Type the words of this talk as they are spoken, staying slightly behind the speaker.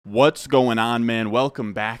What's going on, man?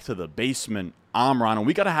 Welcome back to the basement. I'm Ron, and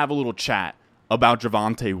we got to have a little chat about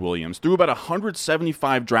Javonte Williams. Through about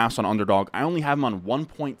 175 drafts on Underdog, I only have him on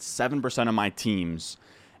 1.7% of my teams,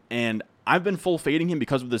 and I've been full fading him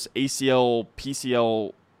because of this ACL,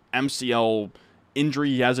 PCL, MCL injury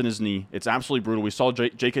he has in his knee. It's absolutely brutal. We saw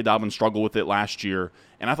J.K. Dobbins struggle with it last year,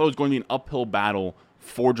 and I thought it was going to be an uphill battle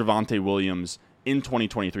for Javonte Williams in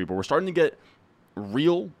 2023, but we're starting to get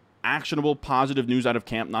real actionable positive news out of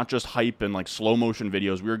camp, not just hype and like slow motion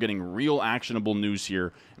videos. We are getting real actionable news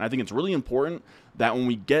here, and I think it's really important that when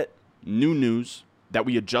we get new news that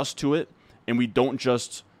we adjust to it and we don't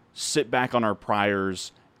just sit back on our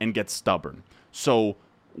priors and get stubborn. So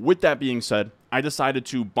with that being said, I decided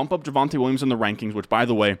to bump up Javonte Williams in the rankings, which, by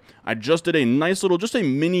the way, I just did a nice little, just a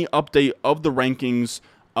mini update of the rankings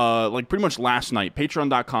like pretty much last night.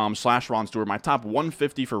 Patreon.com/Ron Stewart. My top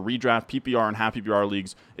 150 for redraft, PPR, and half PPR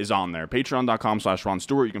leagues is on there. Patreon.com/Ron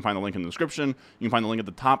Stewart. You can find the link in the description. You can find the link at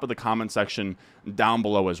the top of the comment section down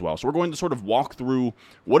below as well. So we're going to sort of walk through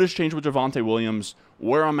what has changed with Javonte Williams,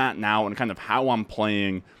 where I'm at now, and kind of how I'm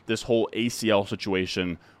playing this whole ACL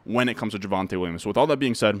situation when it comes to Javonte Williams. So with all that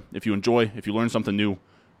being said, if you enjoy, if you learn something new,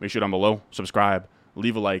 make sure down below, subscribe,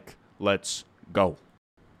 leave a like. Let's go.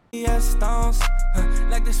 Yes, stones,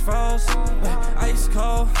 like this froze, ice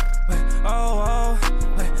cold,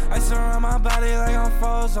 ice around my body like I'm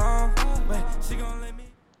frozen, she gon' let me.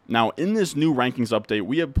 Now, in this new rankings update,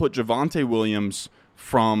 we have put Javonte Williams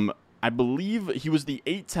from, I believe he was the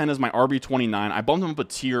 810 as my RB29. I bumped him up a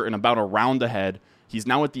tier and about a round ahead. He's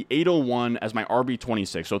now at the 801 as my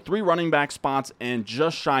RB26. So 3 running back spots and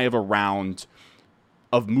just shy of a round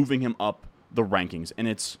of moving him up the rankings. And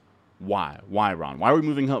it's why, Ron? Why are we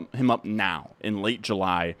moving him up now in late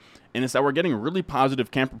July? And it's that we're getting really positive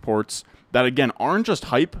camp reports that, again, aren't just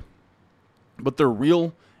hype, but they're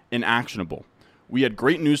real and actionable. We had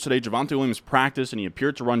great news today. Javonte Williams practiced, and he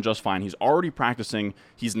appeared to run just fine. He's already practicing.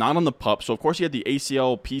 He's not on the PUP. So, of course, he had the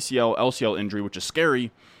ACL, PCL, LCL injury, which is scary,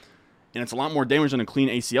 and it's a lot more damage than a clean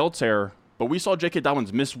ACL tear. But we saw J.K.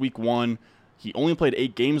 Dobbins miss week 1. He only played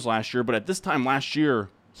 8 games last year, but at this time last year,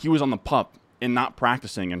 he was on the PUP and not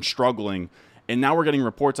practicing and struggling. And now we're getting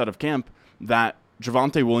reports out of camp that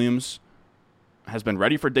Javonte Williams has been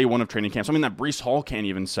ready for day 1 of training camp, something that Breece Hall can't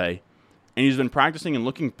even say. And he's been practicing and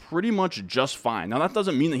looking pretty much just fine. Now, that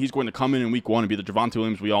doesn't mean that he's going to come in week 1 and be the Javonte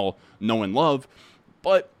Williams we all know and love,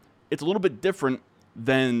 but it's a little bit different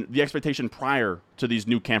than the expectation prior to these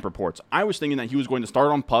new camp reports. I was thinking that he was going to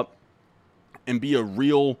start on PUP and be a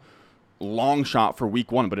real long shot for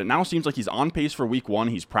week 1, but it now seems like he's on pace for week 1.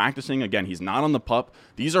 He's practicing. Again, he's not on the PUP.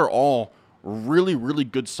 These are all really, really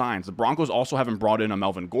good signs. The Broncos also haven't brought in a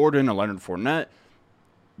Melvin Gordon, a Leonard Fournette.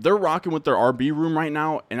 They're rocking with their RB room right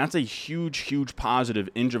now, and that's a huge, huge positive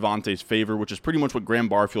in Javonte's favor, which is pretty much what Graham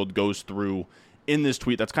Barfield goes through in this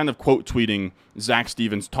tweet. That's kind of quote tweeting Zach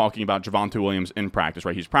Stevens talking about Javonte Williams in practice,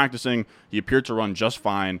 right? He's practicing. He appeared to run just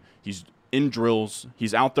fine. He's in drills.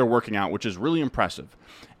 He's out there working out, which is really impressive.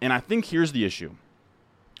 And I think here's the issue.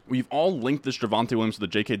 We've all linked this Javonte Williams to the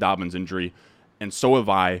J.K. Dobbins injury, and so have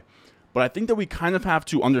I. But I think that we kind of have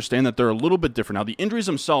to understand that they're a little bit different. Now, the injuries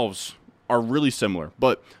themselves are really similar,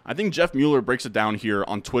 but I think Jeff Mueller breaks it down here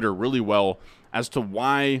on Twitter really well as to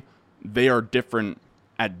why they are different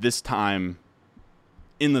at this time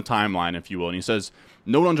in the timeline, if you will. And he says,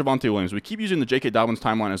 note on Javonte Williams, we keep using the J.K. Dobbins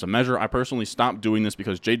timeline as a measure. I personally stopped doing this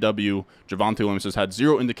because Javonte Williams has had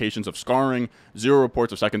 0 indications of scarring, 0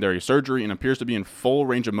 reports of secondary surgery, and appears to be in full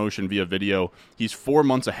range of motion via video. He's 4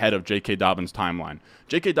 months ahead of J.K. Dobbins' timeline.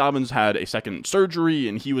 J.K. Dobbins had a second surgery,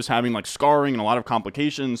 and he was having like scarring and a lot of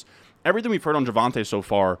complications. Everything we've heard on Javonte so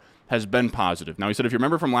far has been positive. Now, he said, if you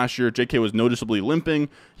remember from last year, J.K. was noticeably limping.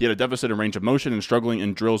 He had a deficit in range of motion and struggling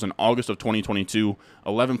in drills in August of 2022,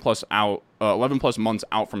 11 plus months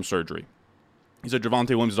out from surgery. He said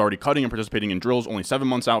Javonte Williams is already cutting and participating in drills, only 7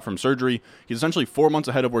 months out from surgery. He's essentially 4 months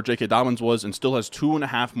ahead of where J.K. Dobbins was and still has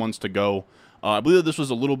 2.5 months to go. I believe that this was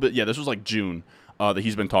a little bit, this was like June that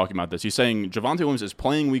he's been talking about this. He's saying Javonte Williams is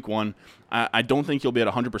playing week 1. I don't think he'll be at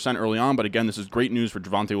 100% early on, but again, this is great news for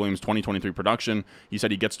Javonte Williams' 2023 production. He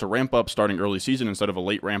said he gets to ramp up starting early season instead of a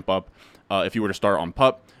late ramp up if he were to start on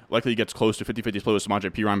PUP. Likely he gets close to 50-50 split with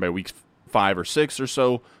Samaje Perine by week 5 or 6 or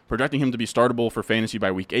so, projecting him to be startable for fantasy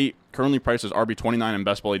by week 8. Currently priced as RB29 in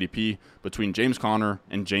best ball ADP between James Conner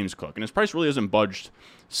and James Cook. And his price really hasn't budged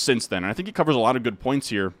since then. And I think he covers a lot of good points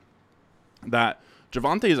here that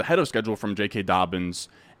Javonte is ahead of schedule from J.K. Dobbins,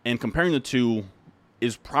 and comparing the two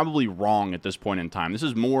is probably wrong at this point in time. This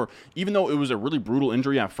is more, even though it was a really brutal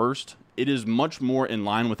injury at first, it is much more in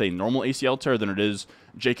line with a normal ACL tear than it is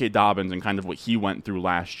J.K. Dobbins and kind of what he went through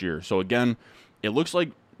last year. So again, it looks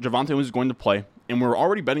like Javonte Williams is going to play, and we're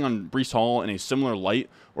already betting on Breece Hall in a similar light,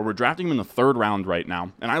 where we're drafting him in the 3rd round right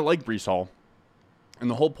now, and I like Breece Hall. And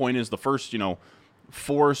the whole point is the first,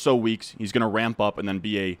 4 or so weeks, he's going to ramp up and then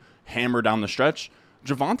be a hammer down the stretch.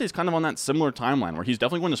 Javonte's kind of on that similar timeline where he's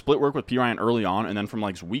definitely going to split work with P. Ryan early on, and then from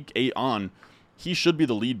like week 8 on, he should be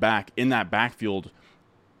the lead back in that backfield,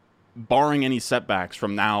 barring any setbacks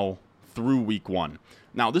from now through week 1.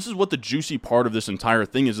 Now, this is what the juicy part of this entire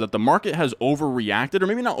thing is, that the market has overreacted, or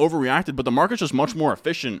maybe not overreacted, but the market's just much more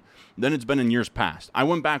efficient than it's been in years past. I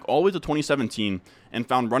went back all the way to 2017 and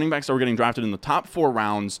found running backs that were getting drafted in the top 4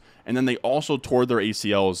 rounds, and then they also tore their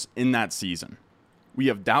ACLs in that season. We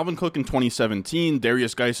have Dalvin Cook in 2017,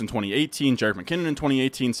 Darius Geis in 2018, Jerick McKinnon in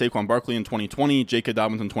 2018, Saquon Barkley in 2020, J.K.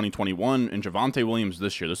 Dobbins in 2021, and Javonte Williams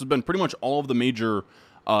this year. This has been pretty much all of the major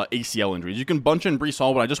ACL injuries. You can bunch in Breece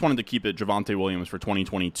Hall, but I just wanted to keep it Javonte Williams for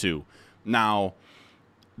 2022. Now,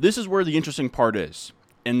 this is where the interesting part is,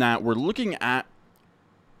 in that we're looking at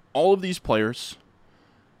all of these players,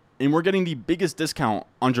 and we're getting the biggest discount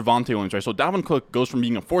on Javonte Williams, right? So Dalvin Cook goes from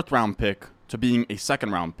being a 4th-round pick to being a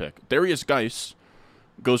 2nd-round pick. Darius Geis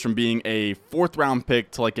goes from being a 4th-round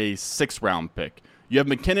pick to like a 6th-round pick. You have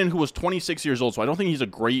McKinnon, who was 26 years old, so I don't think he's a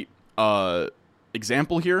great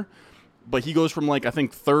example here. But he goes from, like, I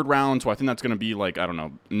think 3rd round, so I think that's going to be, like, I don't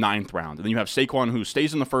know, 9th round. And then you have Saquon, who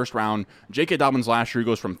stays in the 1st round. J.K. Dobbins last year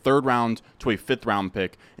goes from 3rd round to a 5th round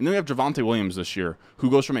pick. And then we have Javonte Williams this year,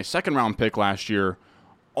 who goes from a 2nd round pick last year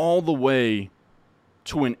all the way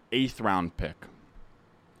to an 8th round pick.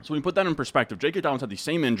 So when you put that in perspective, J.K. Dobbins had the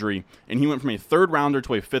same injury, and he went from a 3rd rounder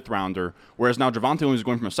to a 5th rounder, whereas now Javonte Williams is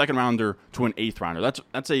going from a 2nd rounder to an 8th rounder.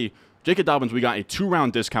 That's a J.K. Dobbins, we got a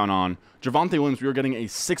 2-round discount on. Javonte Williams, we were getting a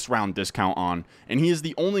 6-round discount on. And he is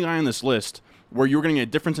the only guy on this list where you're getting a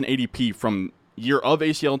difference in ADP from year of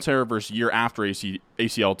ACL tear versus year after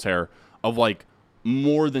ACL tear of like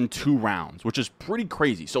more than 2 rounds, which is pretty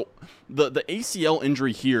crazy. So the ACL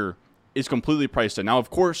injury here is completely priced in. Now, of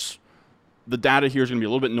course, the data here is going to be a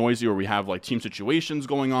little bit noisy, where we have like team situations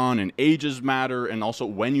going on, and ages matter, and also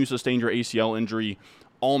when you sustained your ACL injury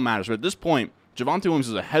all matters. But at this point, Javonte Williams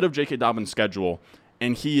is ahead of J.K. Dobbins' schedule,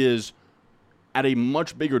 and he is at a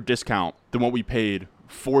much bigger discount than what we paid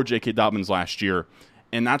for J.K. Dobbins last year,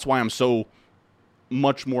 and that's why I'm so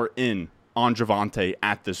much more in on Javonte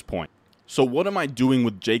at this point. So what am I doing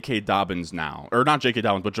with J.K. Dobbins now? Or not J.K.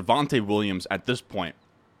 Dobbins, but Javonte Williams at this point.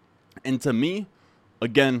 And to me,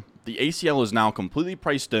 again, the ACL is now completely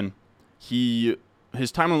priced in. His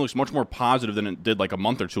timeline looks much more positive than it did like a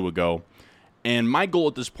month or 2 ago. And my goal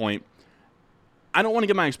at this point, I don't want to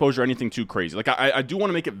get my exposure anything too crazy. Like, I do want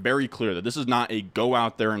to make it very clear that this is not a go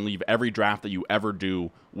out there and leave every draft that you ever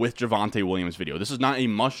do with Javonte Williams video. This is not a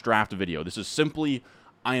must-draft video. This is simply,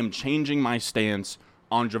 I am changing my stance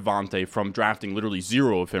on Javonte from drafting literally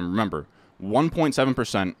 0 of him. Remember,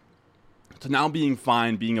 1.7% to now being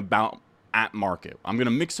fine, being about at market. I'm going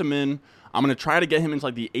to mix him in. I'm going to try to get him into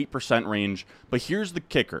like the 8% range. But here's the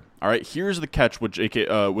kicker, all right? Here's the catch with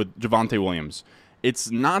Javonte Williams.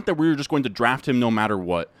 It's not that we're just going to draft him no matter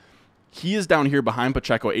what. He is down here behind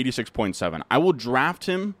Pacheco, 86.7. I will draft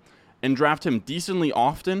him and draft him decently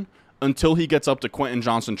often until he gets up to Quentin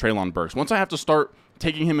Johnson, Treylon Burks. Once I have to start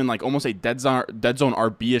taking him in like almost a dead zone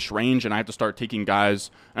RB-ish range, and I have to start taking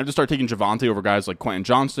Javonte over guys like Quentin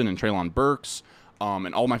Johnson and Treylon Burks,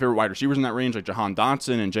 and all my favorite wide receivers in that range, like Jahan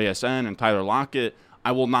Dotson and JSN and Tyler Lockett,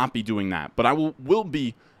 I will not be doing that. But I will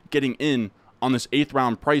be getting in on this 8th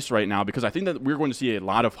round price right now, because I think that we're going to see a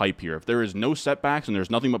lot of hype here. If there is no setbacks and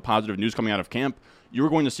there's nothing but positive news coming out of camp,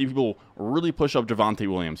 you're going to see people really push up Javonte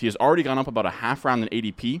Williams. He has already gone up about a half round in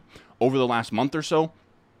ADP over the last month or so,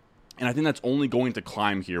 and I think that's only going to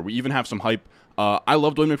climb here. We even have some hype. I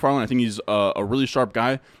love Dwayne McFarland. I think he's a really sharp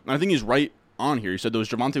guy, and I think he's right on here. He said those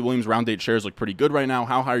Javonte Williams round 8 shares look pretty good right now.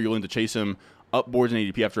 How high are you willing to chase him up boards in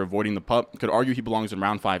ADP after avoiding the pup? Could argue he belongs in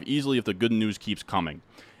round 5 easily if the good news keeps coming.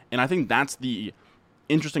 And I think that's the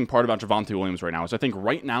interesting part about Javonte Williams right now, is I think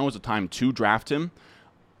right now is the time to draft him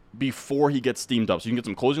before he gets steamed up. So you can get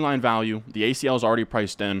some closing line value. The ACL is already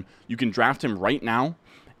priced in. You can draft him right now,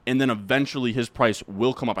 and then eventually his price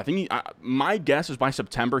will come up. I think my guess is by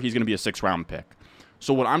September he's going to be a 6th-round pick.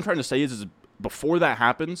 So what I'm trying to say is before that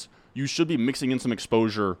happens, you should be mixing in some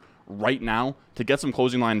exposure right now to get some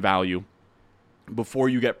closing line value before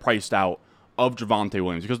you get priced out of Javonte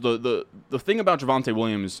Williams. Because the thing about Javonte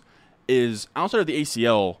Williams is, outside of the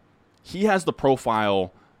ACL, he has the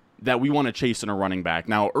profile that we want to chase in a running back.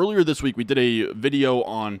 Now, earlier this week, we did a video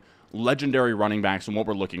on legendary running backs and what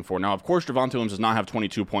we're looking for. Now, of course, Javonte Williams does not have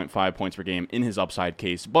 22.5 points per game in his upside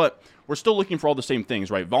case, but we're still looking for all the same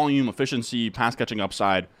things, right? Volume, efficiency, pass-catching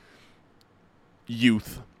upside,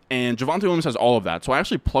 youth. And Javonte Williams has all of that. So I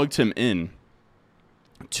actually plugged him in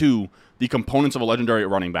to the components of a legendary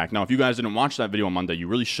running back. Now, if you guys didn't watch that video on Monday, you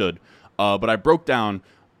really should. But I broke down,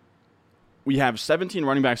 we have 17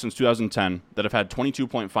 running backs since 2010 that have had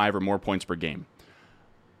 22.5 or more points per game.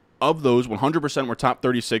 Of those, 100% were top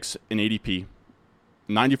 36 in ADP.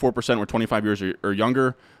 94% were 25 years or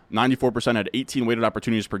younger. 94% had 18 weighted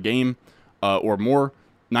opportunities per game or more.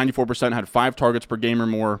 94% had 5 targets per game or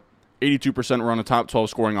more. 82% were on a top 12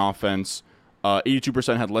 scoring offense.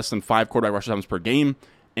 82% had less than 5 quarterback rush attempts per game.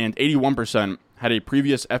 And 81% had a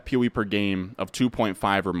previous FPOE per game of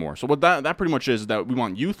 2.5 or more. So what that pretty much is that we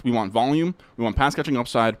want youth, we want volume, we want pass catching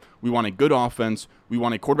upside, we want a good offense, we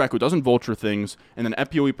want a quarterback who doesn't vulture things, and then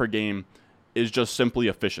FPOE per game is just simply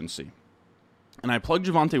efficiency. And I plugged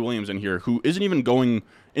Javonte Williams in here, who isn't even going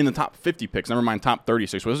in the top 50 picks, never mind top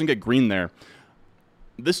 36, so it doesn't get green there.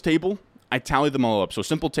 This table, I tallied them all up. So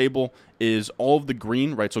simple table is all of the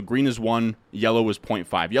green, right? So green is 1, yellow is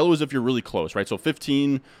 0.5. Yellow is if you're really close, right? So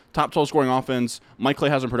 15, top 12 scoring offense. Mike Clay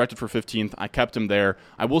has him projected for 15th. I kept him there.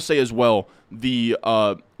 I will say as well, the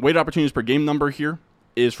weighted opportunities per game number here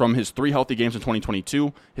is from his 3 healthy games in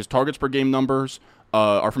 2022. His targets per game numbers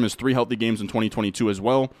are from his 3 healthy games in 2022 as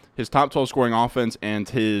well. His top 12 scoring offense and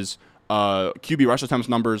his QB rush attempts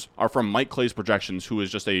numbers are from Mike Clay's projections, who is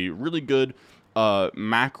just a really good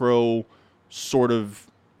macro sort of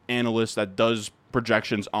analyst that does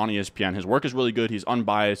projections on ESPN. His work is really good. He's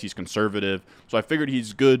unbiased. He's conservative. So I figured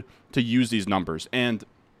he's good to use these numbers. And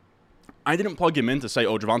I didn't plug him in to say,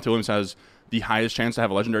 oh, Javonte Williams has the highest chance to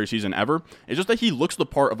have a legendary season ever. It's just that he looks the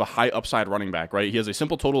part of a high upside running back, right? He has a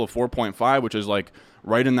simple total of 4.5, which is like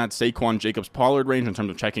right in that Saquon Jacobs Pollard range in terms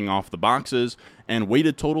of checking off the boxes. And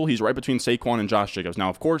weighted total, he's right between Saquon and Josh Jacobs. Now,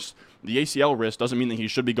 of course, the ACL risk doesn't mean that he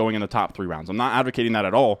should be going in the top 3 rounds. I'm not advocating that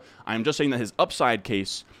at all. I'm just saying that his upside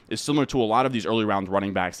case is similar to a lot of these early round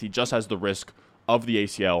running backs. He just has the risk of the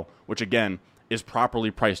ACL, which again is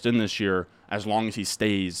properly priced in this year as long as he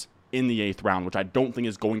stays in the 8th round, which I don't think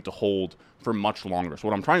is going to hold for much longer. So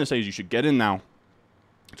what I'm trying to say is you should get in now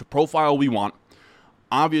to profile we want.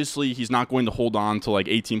 Obviously, he's not going to hold on to like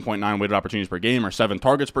 18.9 weighted opportunities per game or 7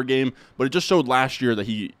 targets per game, but it just showed last year that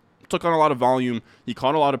he took on a lot of volume, he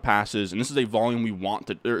caught a lot of passes, and this is a volume we want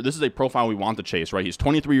to, or this is a profile we want to chase, right? He's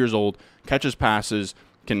 23 years old, catches passes,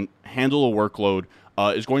 can handle a workload,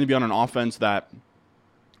 is going to be on an offense that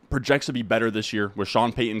projects to be better this year with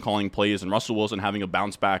Sean Payton calling plays and Russell Wilson having a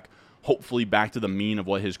bounce back, hopefully back to the mean of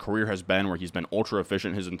what his career has been, where he's been ultra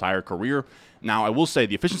efficient his entire career. Now, I will say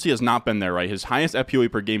the efficiency has not been there, right? His highest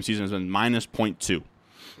FPOE per game season has been minus 0.2.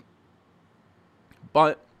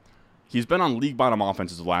 But he's been on league bottom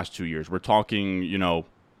offenses the last 2 years. We're talking,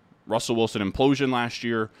 Russell Wilson implosion last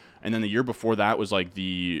year, and then the year before that was like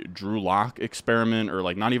the Drew Lock experiment, or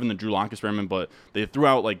like not even the Drew Lock experiment, but they threw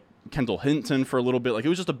out like Kendall Hinton for a little bit. Like it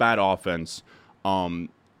was just a bad offense in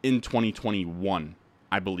 2021.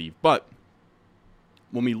 I believe. But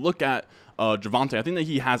when we look at Javonte, I think that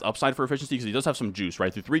he has upside for efficiency because he does have some juice,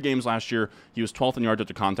 right? Through 3 games last year, he was 12th in yards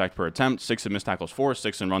after contact per attempt, 6th in missed tackles for,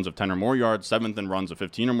 6th in runs of 10 or more yards, 7th in runs of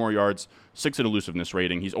 15 or more yards, 6th in elusiveness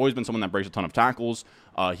rating. He's always been someone that breaks a ton of tackles.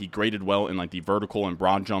 He graded well in like the vertical and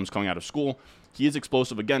broad jumps coming out of school. He is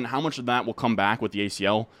explosive. Again, how much of that will come back with the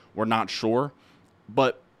ACL, we're not sure.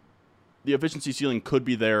 But the efficiency ceiling could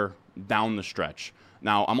be there down the stretch.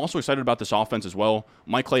 Now, I'm also excited about this offense as well.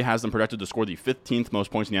 Mike Clay has them projected to score the 15th most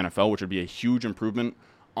points in the NFL, which would be a huge improvement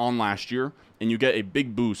on last year. And you get a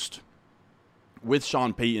big boost with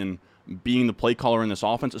Sean Payton being the play caller in this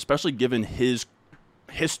offense, especially given his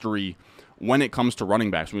history when it comes to running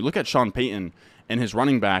backs. When we look at Sean Payton and his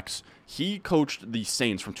running backs, he coached the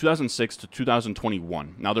Saints from 2006 to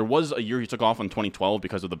 2021. Now, there was a year he took off in 2012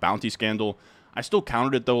 because of the bounty scandal. I still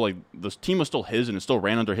counted it, though. Like, the team was still his, and it still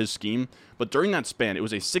ran under his scheme. But during that span, it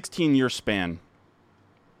was a 16-year span.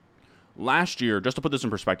 Last year, just to put this in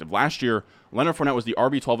perspective, last year, Leonard Fournette was the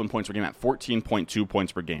RB12 in points per game at 14.2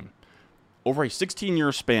 points per game. Over a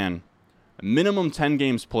 16-year span, minimum 10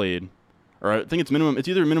 games played, or I think it's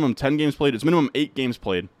either minimum 10 games played, it's minimum 8 games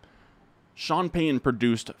played. Sean Payton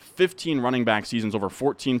produced 15 running back seasons over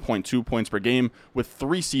 14.2 points per game, with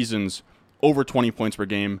 3 seasons over 20 points per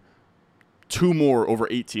game. 2 more over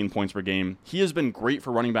 18 points per game. He has been great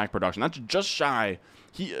for running back production. That's just shy.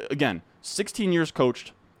 He, again, 16 years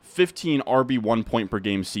coached, 15 RB 1 point per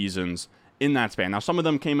game seasons in that span. Now, some of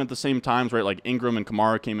them came at the same times, right? Like Ingram and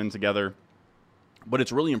Kamara came in together. But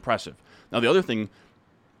it's really impressive. Now, the other thing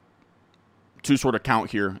to sort of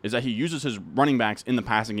count here is that he uses his running backs in the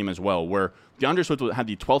passing game as well, where DeAndre Swift had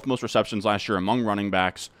the 12th most receptions last year among running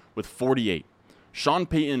backs with 48. Sean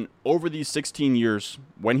Payton, over these 16 years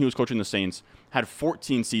when he was coaching the Saints, had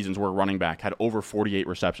 14 seasons where a running back had over 48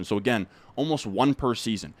 receptions. So again, almost one per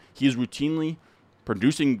season. He is routinely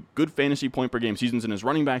producing good fantasy point per game seasons in his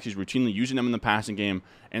running backs. He's routinely using them in the passing game,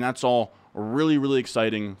 and that's all really, really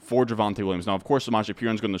exciting for Javonte Williams. Now, of course, Samaje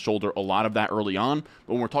Perine's going to shoulder a lot of that early on,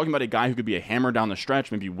 but when we're talking about a guy who could be a hammer down the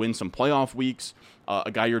stretch, maybe win some playoff weeks,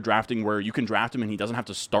 a guy you're drafting where you can draft him and he doesn't have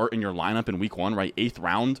to start in your lineup in week 1, right? 8th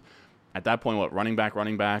round. At that point, what, running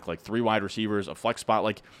back, like 3 wide receivers, a flex spot.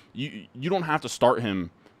 Like, you don't have to start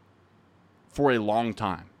him for a long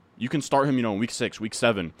time. You can start him, in week 6, week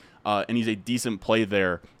 7, and he's a decent play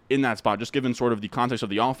there in that spot, just given sort of the context of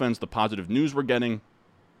the offense, the positive news we're getting.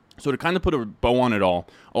 So to kind of put a bow on it all,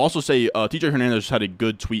 I'll also say TJ Hernandez had a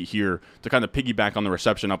good tweet here to kind of piggyback on the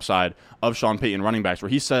reception upside of Sean Payton running backs, where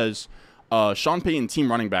he says, Sean Payton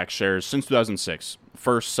team running back shares since 2006,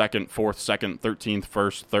 1st, 2nd, 4th, 2nd, 13th,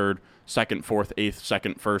 1st, 3rd, 2nd, 4th, 8th,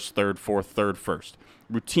 2nd, 1st, 3rd, 4th, 3rd, 1st.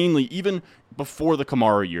 Routinely, even before the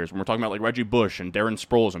Kamara years, when we're talking about like Reggie Bush and Darren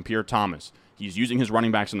Sproles and Pierre Thomas, he's using his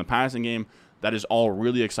running backs in the passing game. That is all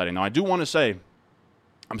really exciting. Now, I do want to say,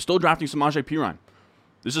 I'm still drafting Samaje Perine.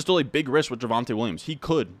 This is still a big risk with Javonte Williams. He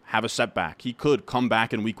could have a setback. He could come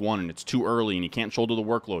back in week 1 and it's too early and he can't shoulder the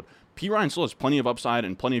workload. Perine still has plenty of upside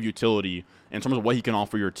and plenty of utility in terms of what he can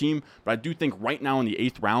offer your team. But I do think right now in the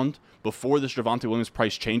 8th round, before this Javonte Williams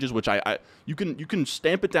price changes, which you can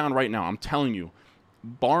stamp it down right now. I'm telling you,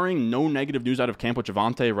 barring no negative news out of camp with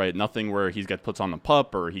Javonte, right? Nothing where he puts on the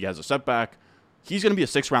pup or he has a setback. He's going to be a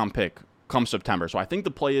 6th round pick come September. So I think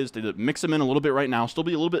the play is to mix him in a little bit right now, still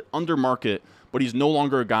be a little bit under market, but he's no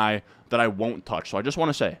longer a guy that I won't touch. So I just want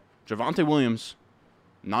to say, Javonte Williams,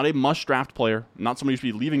 not a must-draft player, not somebody you should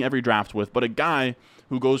be leaving every draft with, but a guy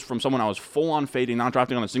who goes from someone I was full-on fading, not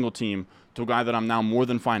drafting on a single team, to a guy that I'm now more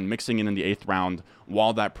than fine mixing in the 8th round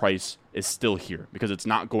while that price is still here, because it's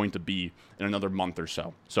not going to be in another month or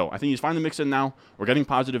so. So I think he's fine to mix in now. We're getting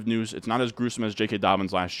positive news. It's not as gruesome as J.K.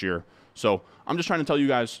 Dobbins last year. So I'm just trying to tell you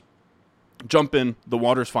guys, jump in. The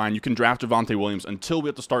water's fine. You can draft Javonte Williams until we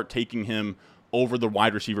have to start taking him over the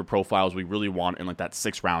wide receiver profiles we really want in like that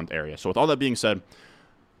 6th round area. So with all that being said,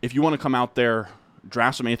 if you want to come out there,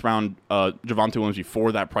 draft some 8th round Javonte Williams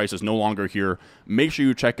before that price is no longer here, make sure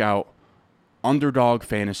you check out Underdog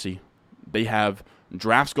Fantasy. They have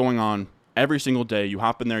drafts going on every single day. You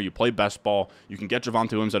hop in there, you play best ball. You can get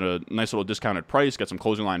Javonte Williams at a nice little discounted price, get some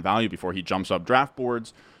closing line value before he jumps up draft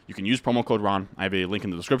boards. You can use promo code RON. I have a link in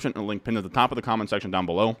the description and a link pinned at the top of the comment section down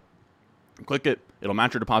below. Click it. It'll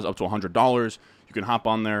match your deposit up to $100. You can hop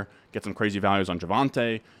on there, get some crazy values on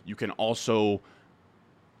Javonte. You can also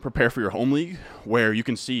prepare for your home league where you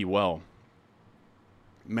can see, well,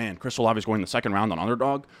 man, Chris Olave is going the 2nd round on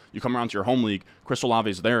Underdog. You come around to your home league, Chris Olave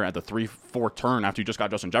is there at the 3-4 turn after you just got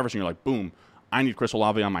Justin Jefferson. You're like, boom, I need Chris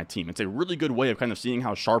Olave on my team. It's a really good way of kind of seeing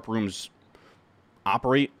how sharp rooms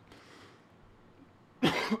operate.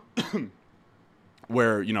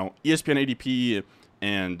 Where, ESPN ADP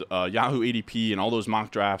and Yahoo ADP and all those mock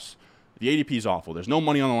drafts, the ADP is awful. There's no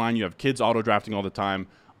money on the line. You have kids auto-drafting all the time.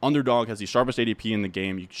 Underdog has the sharpest ADP in the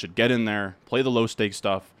game. You should get in there, play the low-stakes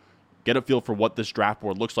stuff, get a feel for what this draft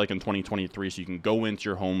board looks like in 2023 so you can go into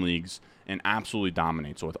your home leagues and absolutely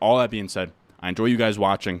dominate. So with all that being said, I enjoy you guys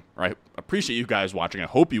watching, or I appreciate you guys watching. I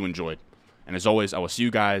hope you enjoyed. And as always, I will see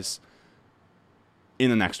you guys in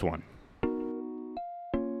the next one.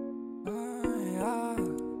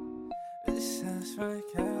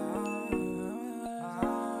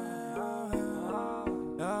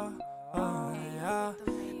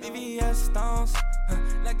 Stones,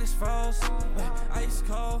 like this froze, ice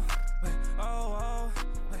cold,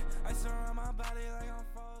 ice around my body like